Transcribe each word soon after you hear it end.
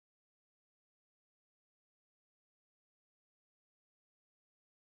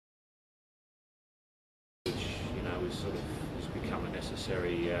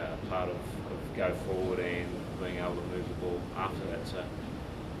necessary part of go forward and being able to move the ball after that. So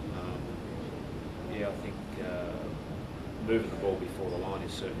yeah, I think moving the ball before the line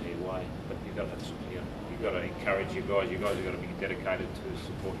is certainly a way, but you've got to encourage your guys. You guys have got to be dedicated to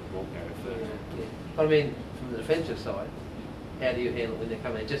support the ball carrier first. Yeah. But I mean, from the defensive side, how do you handle it when they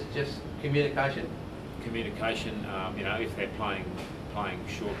come in? Just communication. Communication. You know, if they're playing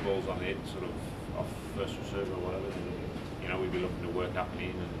short balls on the head, sort of off first receiver or whatever, then, you know, we'd be looking to work up and in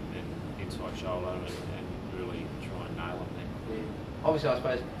and inside shoulder and really try and nail them there. Yeah. Obviously, I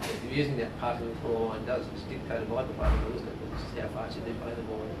suppose if you're using that passing before line does, it's dictated by the play the ball, isn't it? It's just how fast you do play the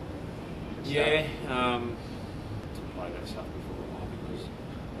ball. Yeah, to play that stuff before the line because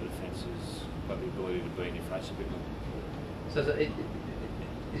the defence has got the ability to be in your face a bit more. So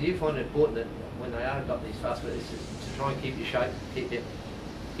do you find it important that when they are got these fast players to try and keep your shape, keep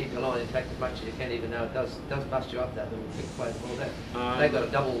your line intact as much as you can, even though it does bust you up that little quick play the ball down? They've got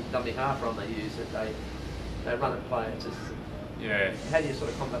a double dummy half run they use that they run and play. It's just, yeah. How do you sort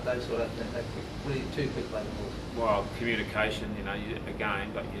of combat those sort of that quick, really too quick play the balls? Well, communication, you know,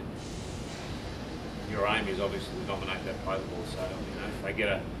 but your aim is obviously to dominate that play the ball. So, you know, if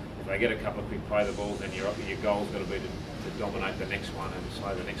they get a couple of quick play the balls, then your goal's got to be to dominate the next one and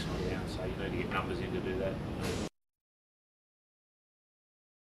slow the next one down. So you need to get numbers in to do that.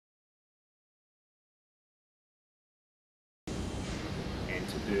 And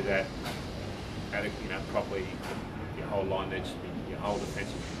to do that, you know, properly, your whole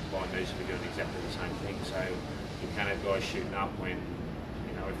defensive line needs to be doing exactly the same thing. So you can't have guys shooting up when,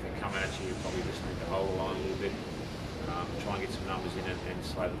 you know, if they're coming at you, you probably just need to hold the line a little bit, try and get some numbers in and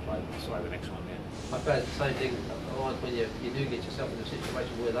slow the next one down. I suppose the same thing like when you do get yourself in a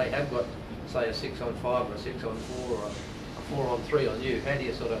situation where they have got, say, a 6-on-5 or a 6-on-4 or a 4-on-3 on you. How do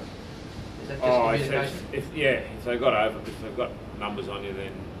you sort of, is that just communication? If they've got numbers on you,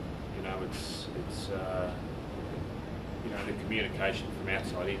 then, you know, it's you know, the communication from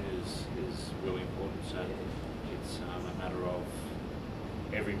outside in is really important. So it's a matter of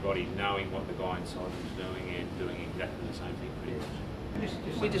everybody knowing what the guy inside is doing and doing exactly the same thing pretty much.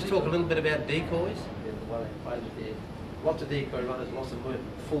 Can we just talk a little bit about decoys? Lots of decoy runners, lots of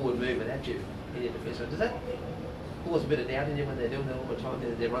forward movement at you in your defence. So does that cause a bit of doubt in you when they're doing that all the time?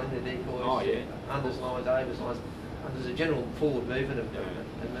 They're running their decoys, oh, yeah. unders lines, overs lines, and there's a general forward movement and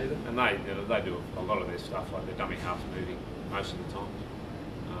movement. And they do a lot of their stuff, like the dummy half's moving most of the time,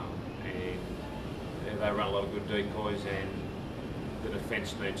 and they run a lot of good decoys. And the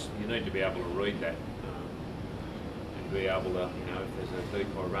defence you need to be able to read that. Be able to, you know, if there's a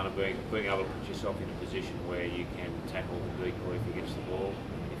decoy runner, being able to put yourself in a position where you can tackle the decoy if he gets the ball.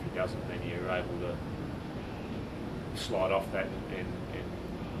 If he doesn't, then you're able to slide off that and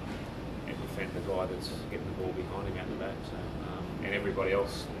defend the guy that's getting the ball behind him out the back. So, and everybody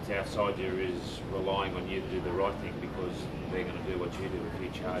else that's outside you is relying on you to do the right thing because they're going to do what you do. If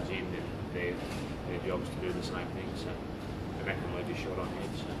you charge in, then their job's to do the same thing. So, and that can lead you short on head.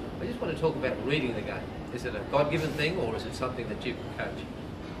 So. I just want to talk about reading the game. Is it a God-given thing, or is it something that you can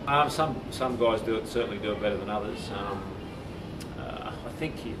coach? Some guys certainly do it better than others. I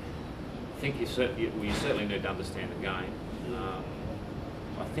think you certainly need to understand the game.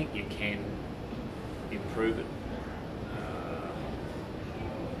 I think you can improve it,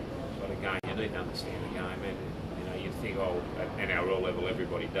 but again, you need to understand the game. And you know, you think, oh, at NRL level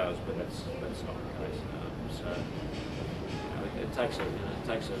everybody does, but that's not the case. So. It takes a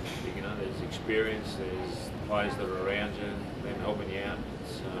you know, there's experience, there's players that are around you, them helping you out.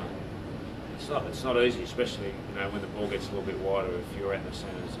 It's not easy, especially, you know, when the ball gets a little bit wider. If you're out in the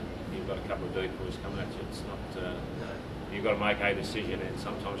centres and you've got a couple of decoys coming at you, it's not. You've got to make a decision, and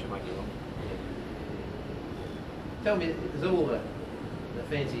sometimes you make it wrong. Tell me, there's all the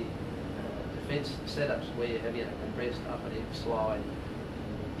fancy defence setups where you have, you know, compressed, up and in, slide.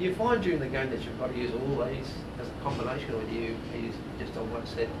 Do you find during the game that you've got to use all these as a combination, or do you use just on one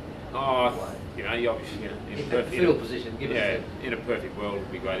set? Oh, you know, you obviously, you know, in a perfect world, it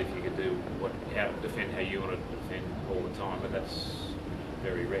would be great if you could defend how you want to defend all the time, but that's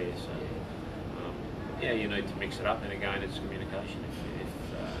very rare. So, yeah, you need to mix it up, and again, it's communication. If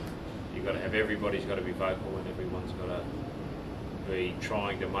you've got to have everybody's got to be vocal, and everyone's got to be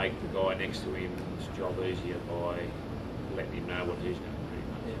trying to make the guy next to him's job easier by letting him know what he's doing.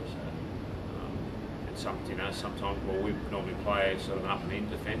 Sometimes, well, we normally play sort of an up and in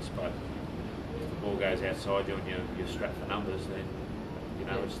defence, but if the ball goes outside you and you're strapped for numbers, then, you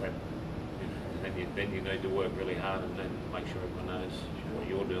know, it's that, then you need to work really hard and then make sure everyone knows what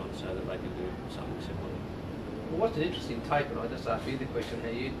you're doing so that they can do something similar. Well, what's an interesting take, and I just asked you the question, how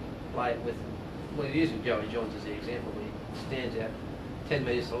you play it with, well, using Joey Johns as the example, where he stands out 10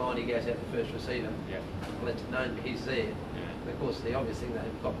 metres to the line, he goes out the first receiver. Yeah. Well, it's known he's there. Yeah. Of course, the obvious thing,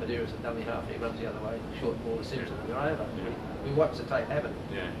 they've got Madeira's a dummy half, he runs the other way, short ball to Simpson, and they're over. Yeah. We watch the tape happen.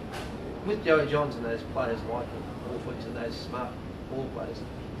 Yeah. With Joey Johns and those players like Allfoots and those smart ball players,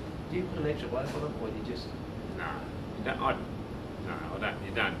 do you put an extra bloke on them, or do you just... No, you don't, no, I don't.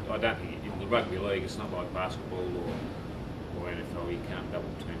 You don't. I don't think in the rugby league it's not like basketball or NFL. You can't double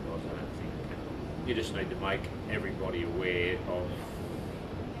team guys. I don't think. You just need to make everybody aware of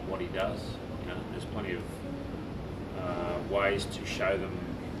what he does. You know, there's plenty of ways to show them.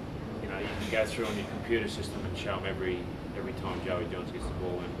 You know, you can go through on your computer system and show them every time Joey Johns gets the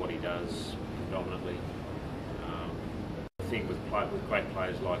ball and what he does predominantly. The thing with great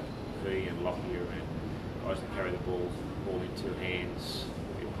players like V and Lockyer and guys that carry the ball in two hands,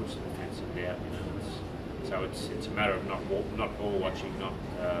 it puts the defence in doubt. You know, so it's a matter of not ball watching, not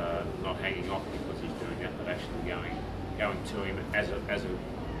hanging off because he's doing that, but actually going to him as a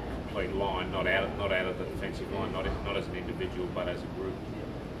complete line, not out of the defensive line, not as an individual, but as a group.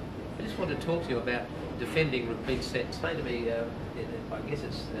 I just wanted to talk to you about defending repeat sets. Say to me, I guess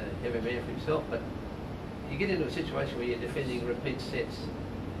it's every man for himself, but you get into a situation where you're defending repeat sets.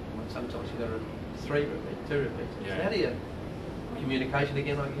 Sometimes you've got two repeats. Yeah. So how do you communication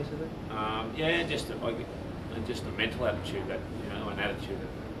again? I guess is it? Yeah, just a mental attitude that an attitude that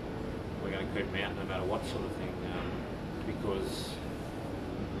we're going to keep them out no matter what sort of thing, because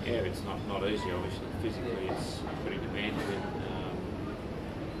it's not easy. Obviously, physically it's pretty demanding,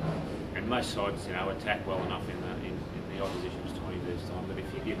 and most sides attack well enough in the opposition's 20 days time that if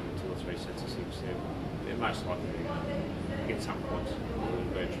you give them 2 or 3 sets of 6, they're most likely to get some points,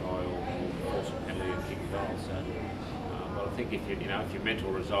 either a try or force a penalty and kick a goal. So, but I think if your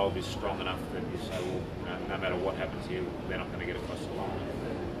mental resolve is strong enough that you say, well, no matter what happens here, they're not going to get across the line,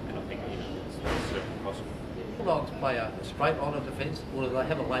 and I think it's certainly possible. Bulldogs play a straight line of defence, or do they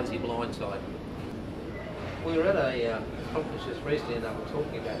have a lazy blind side? We were at a conference just recently and they were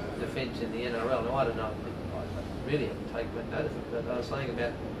talking about defence in the NRL. Now, I don't know, I really haven't taken that notice, but they were saying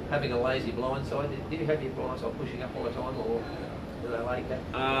about having a lazy blind side. Do you have your blind side pushing up all the time, or do they like that?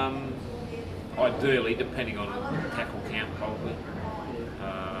 Ideally, depending on tackle count, probably.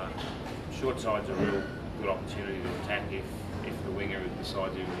 Short side's a real good opportunity to attack if the winger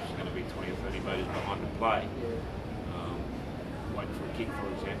decides he's going to be 20 or 30 metres behind the play. Waiting for a kick,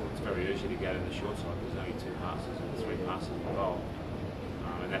 for example, it's very easy to go to the short side. There's only 2 passes and 3 passes involved,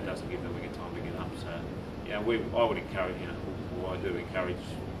 and that doesn't give the winger time to get up. So, I would encourage, I do encourage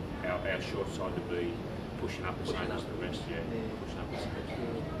our short side to be pushing up the same as the rest. Pushing up the same.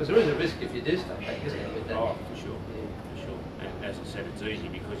 Because there is a risk if you do stuff back, isn't there? With that? Oh, for sure. And as I said, it's easy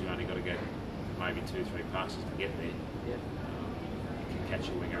because you've only got to get maybe 2 or 3 passes to get there. Yeah. You can catch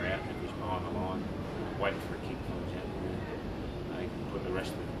a winger out if he's behind the line, waiting for a kick, for example. You can put the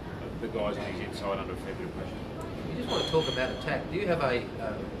rest of the guys on his inside under a fair bit of pressure. You just want to talk about attack. Do you have an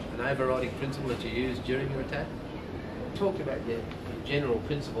overriding principle that you use during your attack? You talked about your general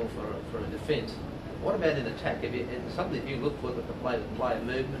principle for a defence. What about in attack? Something that you look for that the player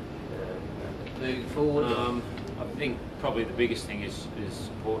movement, moving forward? I think probably the biggest thing is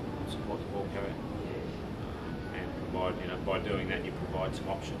support the ball carrier, and provide by doing that you provide some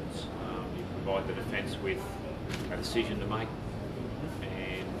options. You provide the defence with a decision to make,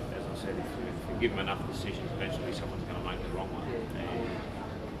 and as I said, if you give them enough decisions, eventually someone's going to make the wrong one,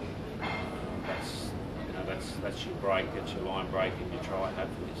 and that's your break, that's your line break, and your try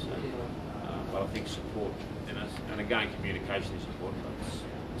hopefully. So, but I think support, and again communication is important.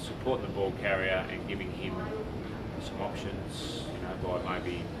 But supporting the ball carrier and giving him some options, by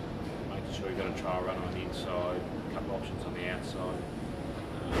maybe making sure you've got a trial runner on the inside, a couple of options on the outside,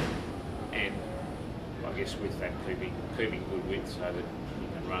 and I guess with that keeping good width so that you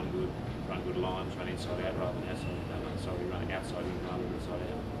can run good lines, run inside out rather than outside in, so we run outside in rather than inside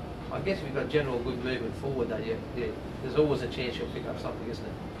out. I guess if you've got general good movement forward, though, there's always a chance you'll pick up something, isn't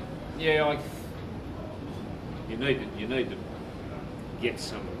it? Yeah, you need to get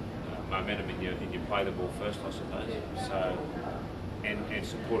some momentum in your play the ball first, I suppose. Yeah. So, and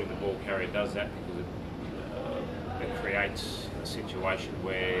supporting the ball carrier does that because it creates a situation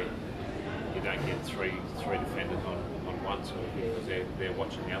where you don't get three defenders on one side because they're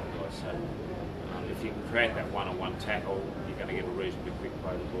watching the other guys. So, if you can create that one-on-one tackle, you're going to get a reasonably quick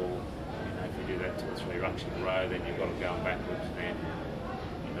play the ball. If you do that 2 or 3 rucks in a row, then you've got to go backwards, and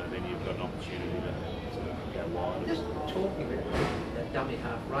then you've got an opportunity to go wide. Just talking about that dummy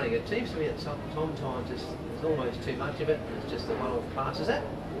half running, it seems to me that sometimes there's almost too much of it. It's just the one-off pass. Does that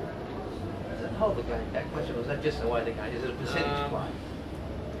hold the game back much, or is that just the way the game is? It a percentage play?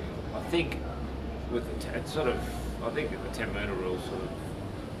 I think with it's sort of I think that the 10 metre rule sort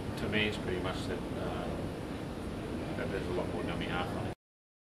of, to me, is pretty much that, that there's a lot more dummy half on it.